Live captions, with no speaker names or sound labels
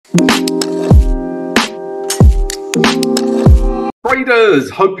Traders,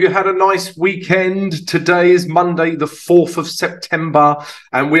 hope you had a nice weekend. Today is Monday, the 4th of September,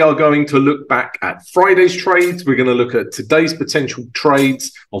 and we are going to look back at Friday's trades. We're going to look at today's potential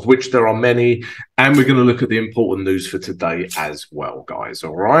trades, of which there are many, and we're going to look at the important news for today as well, guys.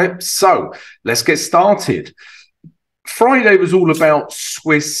 All right, so let's get started. Friday was all about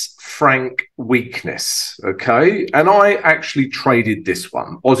Swiss franc weakness, okay? And I actually traded this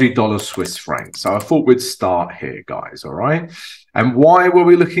one, Aussie dollar Swiss franc. So I thought we'd start here, guys, all right? And why were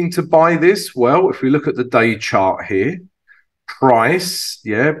we looking to buy this? Well, if we look at the day chart here, price,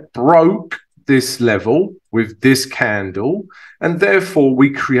 broke this level with this candle, and therefore we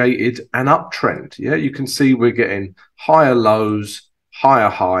created an uptrend. You can see we're getting higher lows, higher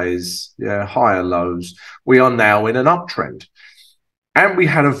highs, higher lows. We are now in an uptrend. And we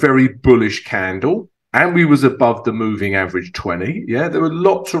had a very bullish candle, and we was above the moving average 20. There were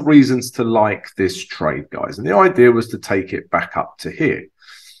lots of reasons to like this trade, guys. And the idea was to take it back up to here.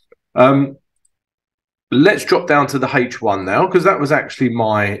 Let's drop down to the H1 now, because that was actually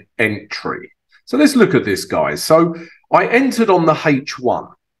my entry. So let's look at this, guys. So I entered on the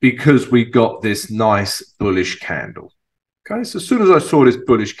H1 because we got this nice bullish candle. Okay, so as soon as I saw this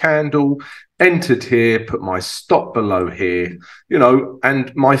bullish candle, entered here, put my stop below here,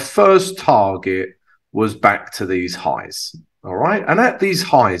 and my first target was back to these highs. All right, and at these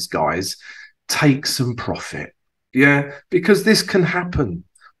highs, guys, take some profit. Because this can happen.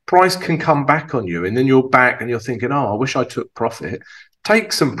 Price can come back on you, and then you're back and you're thinking, oh, I wish I took profit.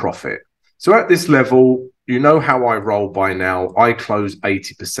 Take some profit. So at this level, you know how I roll by now. I close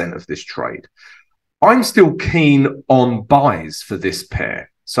 80% of this trade. I'm still keen on buys for this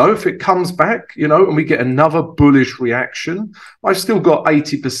pair. So if it comes back, and we get another bullish reaction, I've still got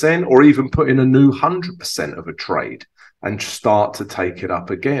 80% or even put in a new 100% of a trade and start to take it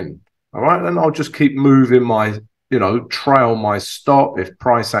up again. All right. And I'll just keep moving my, trail my stop. If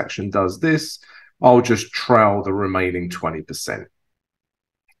price action does this, I'll just trail the remaining 20%.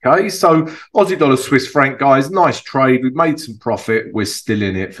 Okay, so Aussie dollar Swiss franc, guys, nice trade. We've made some profit. We're still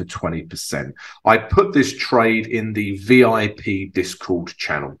in it for 20%. I put this trade in the VIP Discord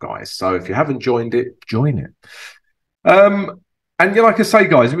channel, guys. So if you haven't joined it, join it. And like I say,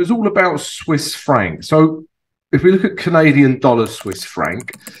 guys, it was all about Swiss franc. So if we look at Canadian dollar Swiss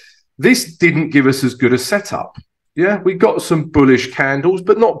franc, this didn't give us as good a setup. We got some bullish candles,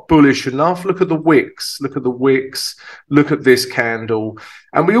 but not bullish enough. Look at the wicks. Look at the wicks. Look at this candle.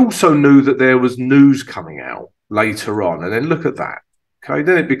 And we also knew that there was news coming out later on. And then look at that. Okay,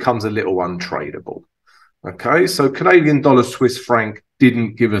 then it becomes a little untradeable. Okay, so Canadian dollar Swiss franc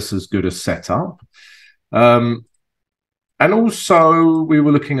didn't give us as good a setup. And also we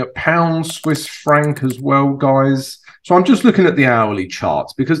were looking at pound Swiss franc as well, guys. So I'm just looking at the hourly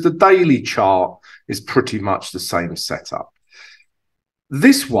charts because the daily chart is pretty much the same setup.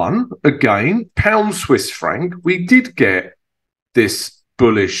 This one, again, pound Swiss franc, we did get this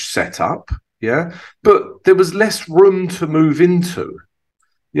bullish setup, but there was less room to move into.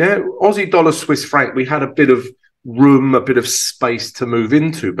 Aussie dollar Swiss franc, we had a bit of room, a bit of space to move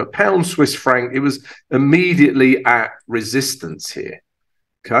into, but pound Swiss franc, it was immediately at resistance here.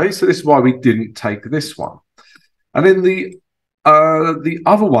 Okay, so this is why we didn't take this one. And then the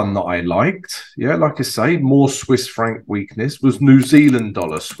other one that I liked, like I say, more Swiss franc weakness, was New Zealand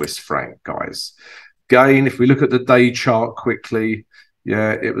dollar Swiss franc, guys. Again, if we look at the day chart quickly,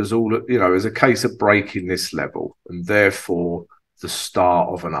 it was all, it was a case of breaking this level and therefore the start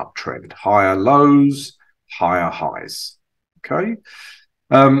of an uptrend. Higher lows, higher highs. Okay.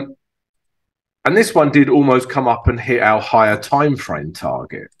 And this one did almost come up and hit our higher time frame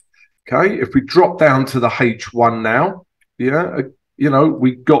target. Okay, if we drop down to the H1 now,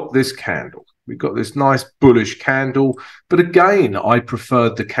 we got this candle. We got this nice bullish candle. But again, I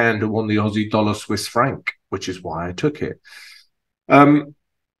preferred the candle on the Aussie dollar Swiss franc, which is why I took it.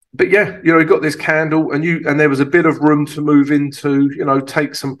 But you got this candle and there was a bit of room to move into,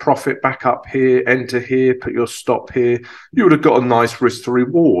 take some profit back up here, enter here, put your stop here. You would have got a nice risk to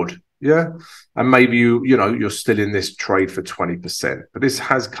reward. And maybe you're still in this trade for 20%, but this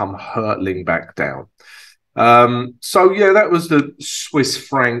has come hurtling back down. So that was the Swiss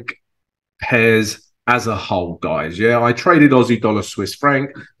franc pairs as a whole, guys. I traded Aussie dollar Swiss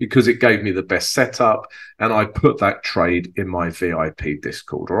franc because it gave me the best setup, and I put that trade in my VIP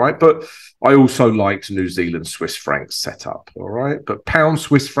Discord. All right, but I also liked New Zealand Swiss franc setup. All right, but pound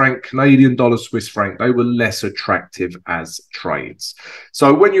Swiss franc, Canadian dollar Swiss franc, they were less attractive as trades.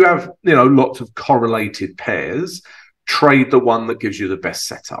 So when you have lots of correlated pairs, trade the one that gives you the best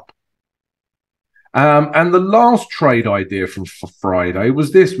setup. And the last trade idea from Friday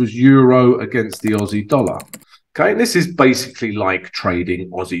was euro against the Aussie dollar. Okay, and this is basically like trading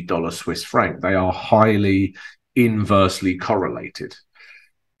Aussie dollar Swiss franc. They are highly inversely correlated.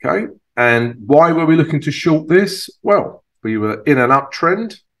 Okay, and why were we looking to short this? Well, we were in an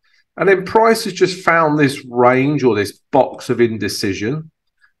uptrend, and then price has just found this range or this box of indecision.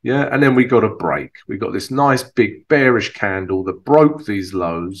 Yeah, and then we got a break. We got this nice big bearish candle that broke these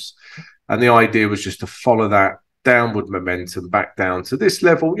lows. And the idea was just to follow that downward momentum back down to this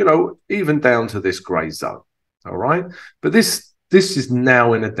level, you know, even down to this grey zone. All right. But this is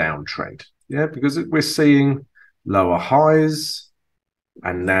now in a downtrend. Yeah, because we're seeing lower highs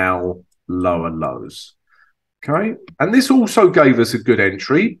and now lower lows. Okay. And this also gave us a good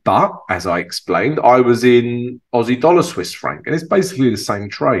entry. But as I explained, I was in Aussie dollar Swiss franc. And it's basically the same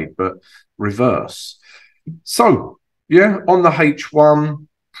trade, but reverse. So, yeah, on the H1,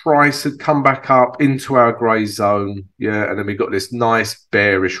 price had come back up into our grey zone. Yeah. And then we got this nice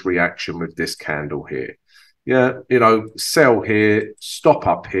bearish reaction with this candle here. Yeah. You know, sell here, stop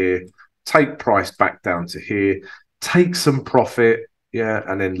up here, take price back down to here, take some profit. Yeah.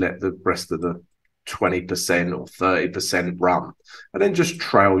 And then let the rest of the 20% or 30% run. And then just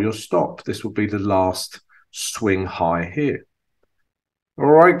trail your stop. This will be the last swing high here. All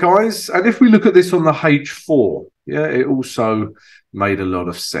right, guys. And if we look at this on the H4, yeah, it also made a lot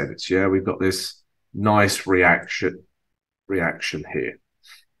of sense. Yeah, we've got this nice reaction here.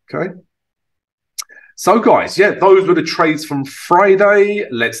 Okay. So, guys, yeah, those were the trades from Friday.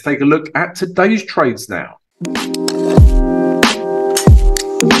 Let's take a look at today's trades now.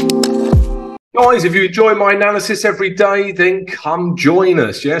 Guys, if you enjoy my analysis every day, then come join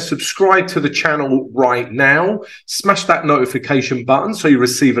us. Yeah, subscribe to the channel right now. Smash that notification button so you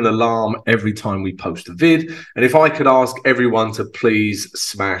receive an alarm every time we post a vid. And if I could ask everyone to please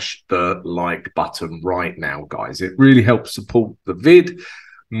smash the like button right now, guys. It really helps support the vid.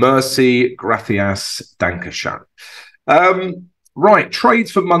 Merci, gracias, dankeschön. Right,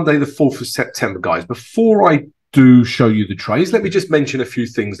 trades for Monday, the 4th of September, guys. Before I do show you the trades, let me just mention a few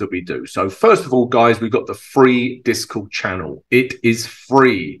things that we do. So first of all, guys, we've got the free Discord channel. It is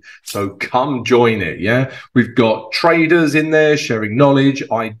free, so come join it. Yeah, we've got traders in there sharing knowledge,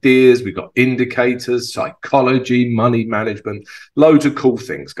 ideas. We've got indicators, psychology, money management, loads of cool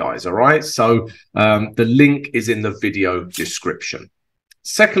things, guys. All right, so the link is in the video description.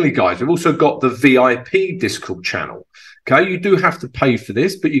 Secondly, guys, we've also got the VIP Discord channel. Okay, you do have to pay for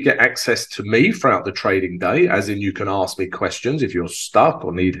this, but you get access to me throughout the trading day, as in you can ask me questions if you're stuck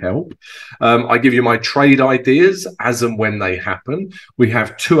or need help. I give you my trade ideas as and when they happen. We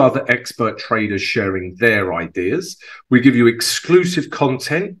have 2 other expert traders sharing their ideas. We give you exclusive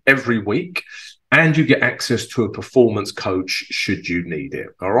content every week, and you get access to a performance coach should you need it.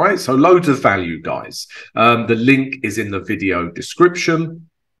 All right, so loads of value, guys. The link is in the video description.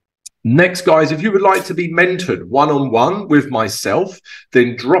 Next, guys, if you would like to be mentored one-on-one with myself,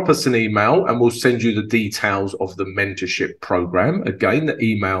 then drop us an email and we'll send you the details of the mentorship program. Again, the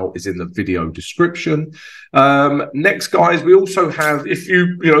email is in the video description. Next, guys, we also have, if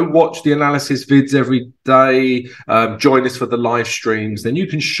you watch the analysis vids every day, join us for the live streams, then you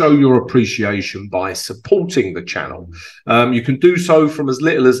can show your appreciation by supporting the channel. You can do so from as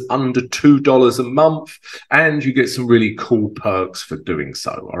little as under $2 a month, and you get some really cool perks for doing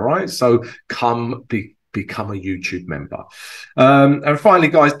so. All right, so come become a YouTube member. And finally,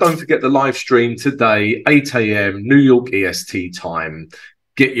 guys, don't forget the live stream today, 8 AM New York EST time.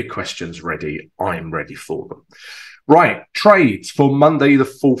 Get your questions ready. I'm ready for them. Right, trades for Monday, the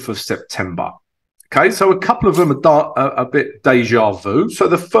 4th of September. Okay, so a couple of them are a bit deja vu. So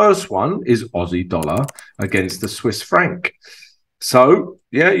the first one is Aussie dollar against the Swiss franc. So,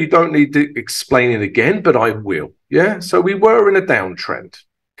 yeah, you don't need to explain it again, but I will. Yeah, so we were in a downtrend.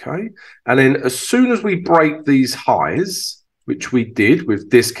 Okay, and then as soon as we break these highs, which we did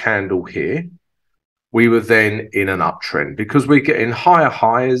with this candle here, we were then in an uptrend because we're getting higher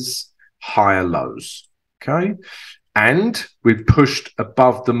highs, higher lows. Okay, and we pushed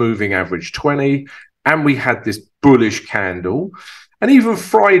above the moving average 20, and we had this bullish candle. And even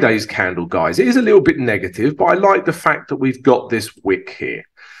Friday's candle, guys, it is a little bit negative, but I like the fact that we've got this wick here.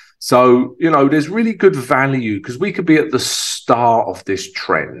 So, there's really good value because we could be at the start of this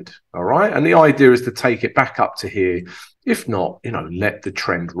trend, all right? And the idea is to take it back up to here. If not, let the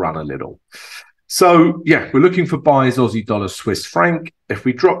trend run a little. So, yeah, we're looking for buys Aussie dollar Swiss franc. If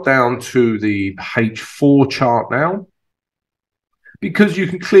we drop down to the H4 chart now, because you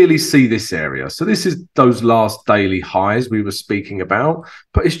can clearly see this area. So this is those last daily highs we were speaking about,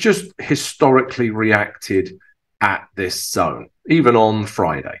 but it's just historically reacted at this zone, even on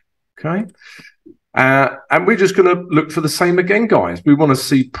Friday. Okay, And we're just going to look for the same again, guys. We want to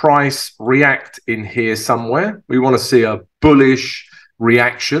see price react in here somewhere. We want to see a bullish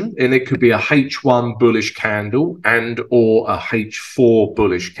reaction, and it could be a H1 bullish candle and or a H4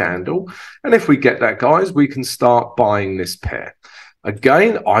 bullish candle. And if we get that, guys, we can start buying this pair.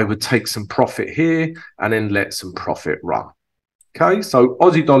 Again, I would take some profit here and then let some profit run. Okay, so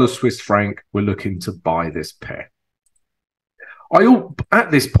Aussie dollar, Swiss franc, we're looking to buy this pair. At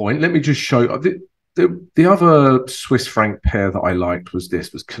this point, let me just show you. The other Swiss franc pair that I liked was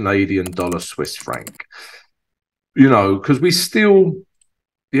Canadian dollar, Swiss franc. You know, because we still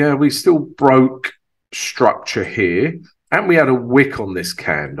broke structure here, and we had a wick on this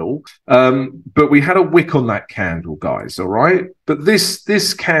candle. But we had a wick on that candle, guys, all right? But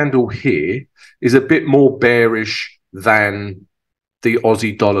this candle here is a bit more bearish than the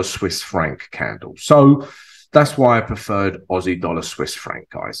Aussie dollar, Swiss franc candle. So that's why I preferred Aussie dollar, Swiss franc,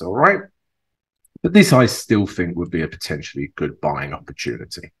 guys, all right? But this I still think would be a potentially good buying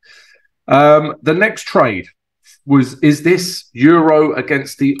opportunity. The next trade is this euro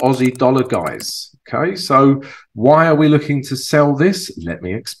against the Aussie dollar, guys. Okay, so why are we looking to sell this? Let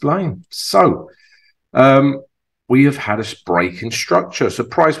me explain. So we have had a break in structure. So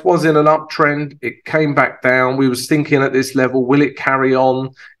price was in an uptrend. It came back down. We was thinking at this level, will it carry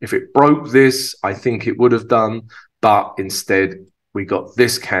on? If it broke this, I think it would have done. But instead, we got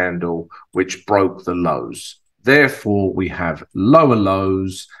this candle, which broke the lows. Therefore, we have lower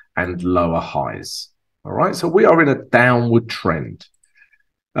lows and lower highs. All right, so we are in a downward trend.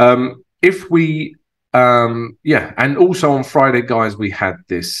 And also on Friday, guys, we had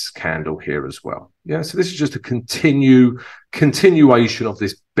this candle here as well. Yeah, so this is just a continuation of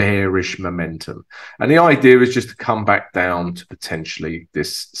this bearish momentum. And the idea is just to come back down to potentially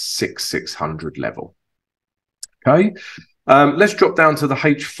this 600 level. Okay. Let's drop down to the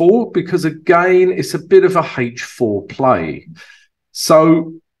H4 because, again, it's a bit of a H4 play.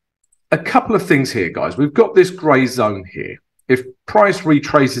 So a couple of things here, guys. We've got this grey zone here. If price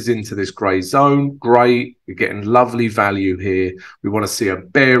retraces into this grey zone, great. We're getting lovely value here. We want to see a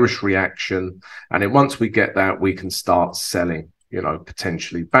bearish reaction. And then once we get that, we can start selling, you know,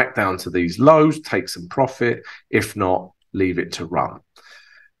 potentially back down to these lows, take some profit. If not, leave it to run.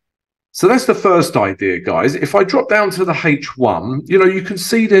 So that's the first idea, guys. If I drop down to the H1, you know, you can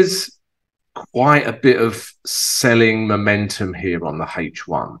see there's quite a bit of selling momentum here on the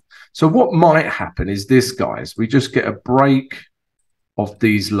H1. So what might happen is this, guys. We just get a break of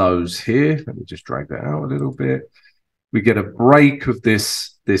these lows here. Let me just drag that out a little bit. We get a break of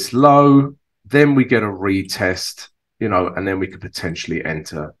this low. Then we get a retest, you know, and then we could potentially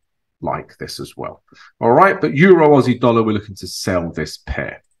enter like this as well. All right, but Euro Aussie dollar, we're looking to sell this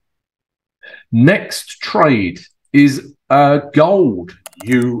pair. Next trade is gold.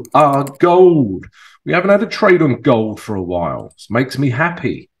 You are gold. We haven't had a trade on gold for a while. This makes me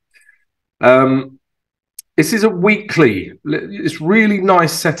happy. This is a weekly. It's really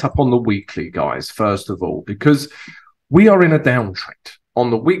nice setup on the weekly, guys, first of all, because we are in a downtrend. On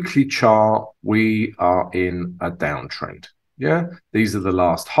the weekly chart, we are in a downtrend. Yeah, these are the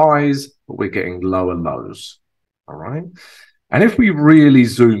last highs, but we're getting lower lows. All right. And if we really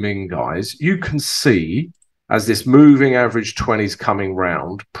zoom in, guys, you can see as this moving average 20 is coming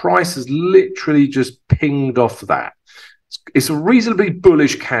round, price has literally just pinged off that. It's a reasonably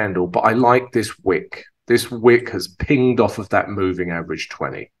bullish candle, but I like this wick. This wick has pinged off of that moving average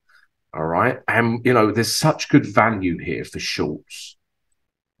 20. All right. And, you know, there's such good value here for shorts.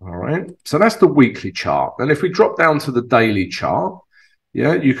 All right. So that's the weekly chart. And if we drop down to the daily chart,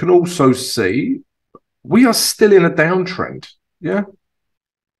 yeah, you can also see we are still in a downtrend. Yeah.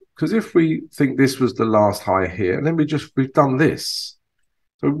 Because if we think this was the last high here, and then we've done this.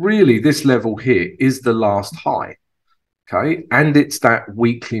 So really this level here is the last high. Okay. And it's that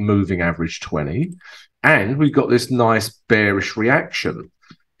weekly moving average 20. And we've got this nice bearish reaction.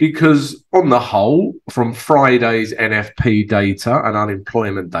 Because on the whole, from Friday's NFP data and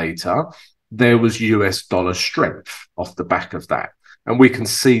unemployment data, there was US dollar strength off the back of that. And we can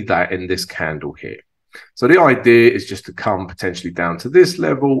see that in this candle here. So the idea is just to come potentially down to this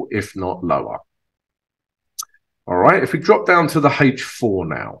level, if not lower. All right, if we drop down to the H4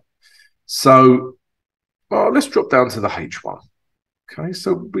 now. So, well, let's drop down to the H1. Okay,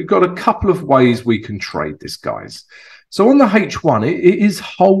 so we've got a couple of ways we can trade this, guys. So on the H1, it is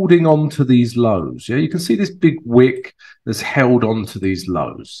holding on to these lows. Yeah, you can see this big wick that's held on to these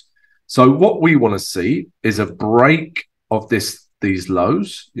lows. So what we want to see is a break of these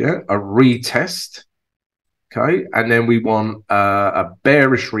lows, yeah, a retest. Okay, and then we want a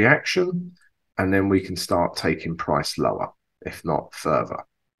bearish reaction, and then we can start taking price lower, if not further.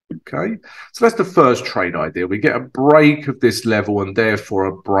 Okay, so that's the first trade idea. We get a break of this level and therefore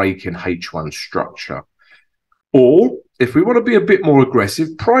a break in H1 structure. Or if we want to be a bit more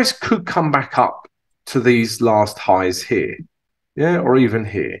aggressive, price could come back up to these last highs here. Yeah, or even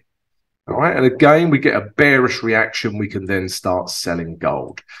here. All right, and again, we get a bearish reaction. We can then start selling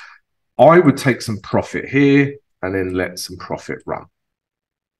gold. I would take some profit here and then let some profit run.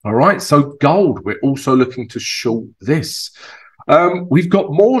 All right, so gold, we're also looking to short this. We've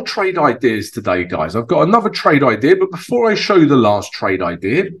got more trade ideas today, guys. I've got another trade idea, but before I show you the last trade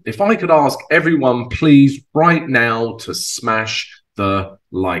idea, if I could ask everyone, please, right now to smash the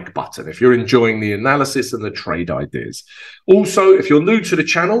like button if you're enjoying the analysis and the trade ideas. Also, if you're new to the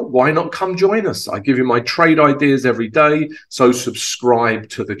channel, why not come join us? I give you my trade ideas every day, so subscribe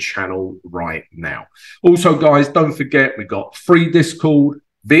to the channel right now. Also, guys, don't forget, we got free Discord,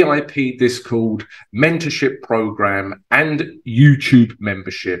 VIP Discord, mentorship program, and YouTube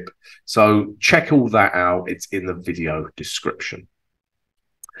membership. So check all that out. It's in the video description.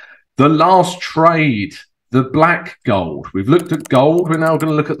 The last trade, the black gold. We've looked at gold. We're now going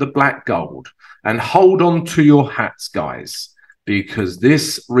to look at the black gold. And hold on to your hats, guys, because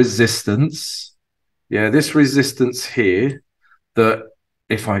this resistance, this resistance here, that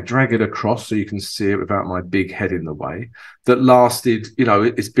if I drag it across so you can see it without my big head in the way, that lasted,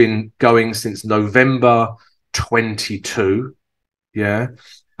 it's been going since November 22,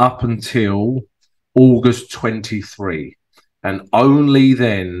 up until August 23. And only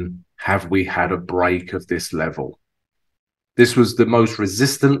then have we had a break of this level. This was the most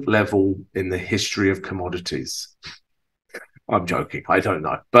resistant level in the history of commodities. I'm joking, I don't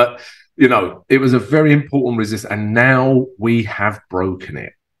know. But it was a very important resistance, and now we have broken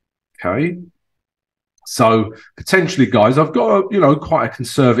it. Okay. So potentially, guys, I've got quite a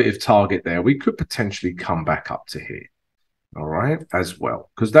conservative target there. We could potentially come back up to here. All right, as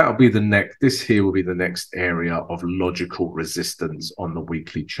well, because that'll be the next. This here will be the next area of logical resistance on the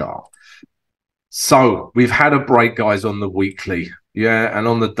weekly chart. So we've had a break, guys, on the weekly. And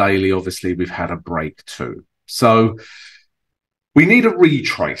on the daily, obviously, we've had a break too. So we need a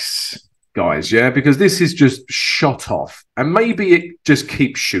retrace, guys, because this is just shot off, and maybe it just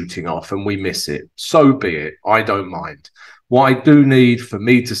keeps shooting off and we miss it. So be it. I don't mind. What I do need for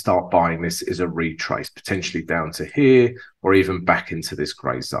me to start buying this is a retrace, potentially down to here or even back into this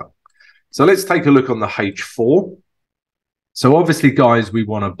grey zone. So let's take a look on the H4. So obviously, guys, we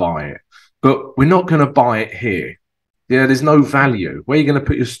want to buy it, but we're not going to buy it here. There's no value. Where are you going to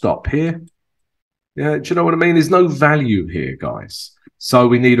put your stop? Here? Do you know what I mean? There's no value here, guys. So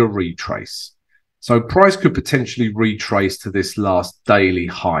we need a retrace. So price could potentially retrace to this last daily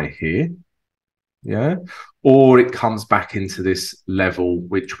high here. Or it comes back into this level,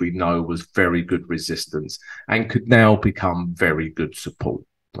 which we know was very good resistance and could now become very good support.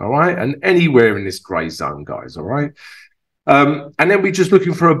 All right. And anywhere in this grey zone, guys. All right. And then we're just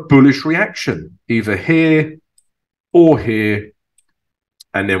looking for a bullish reaction, either here or here.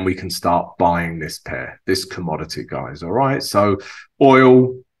 And then we can start buying this pair, this commodity, guys. All right. So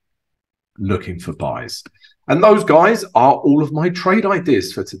oil, looking for buys. And those, guys, are all of my trade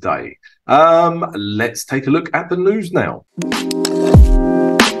ideas for today. Let's take a look at the news now.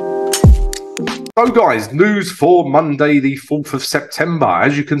 So, guys, news for Monday, the 4th of September.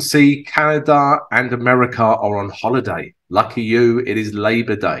 As you can see, Canada and America are on holiday. Lucky you, it is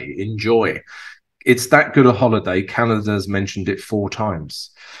Labor Day. Enjoy. It's that good a holiday. Canada's mentioned it 4 times.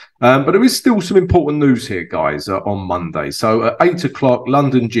 But there is still some important news here, guys, on Monday. So at 8 o'clock,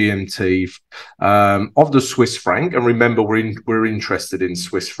 London GMT, of the Swiss franc. And remember, we're interested in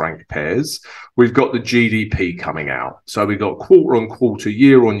Swiss franc pairs. We've got the GDP coming out. So we've got quarter on quarter,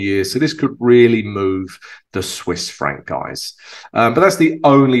 year on year. So this could really move the Swiss franc, guys. But that's the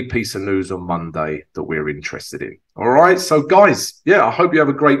only piece of news on Monday that we're interested in. All right. So, guys, I hope you have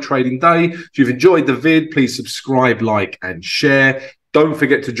a great trading day. If you've enjoyed the vid, please subscribe, like, and share. Don't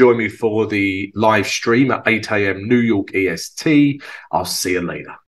forget to join me for the live stream at 8 AM New York EST. I'll see you later.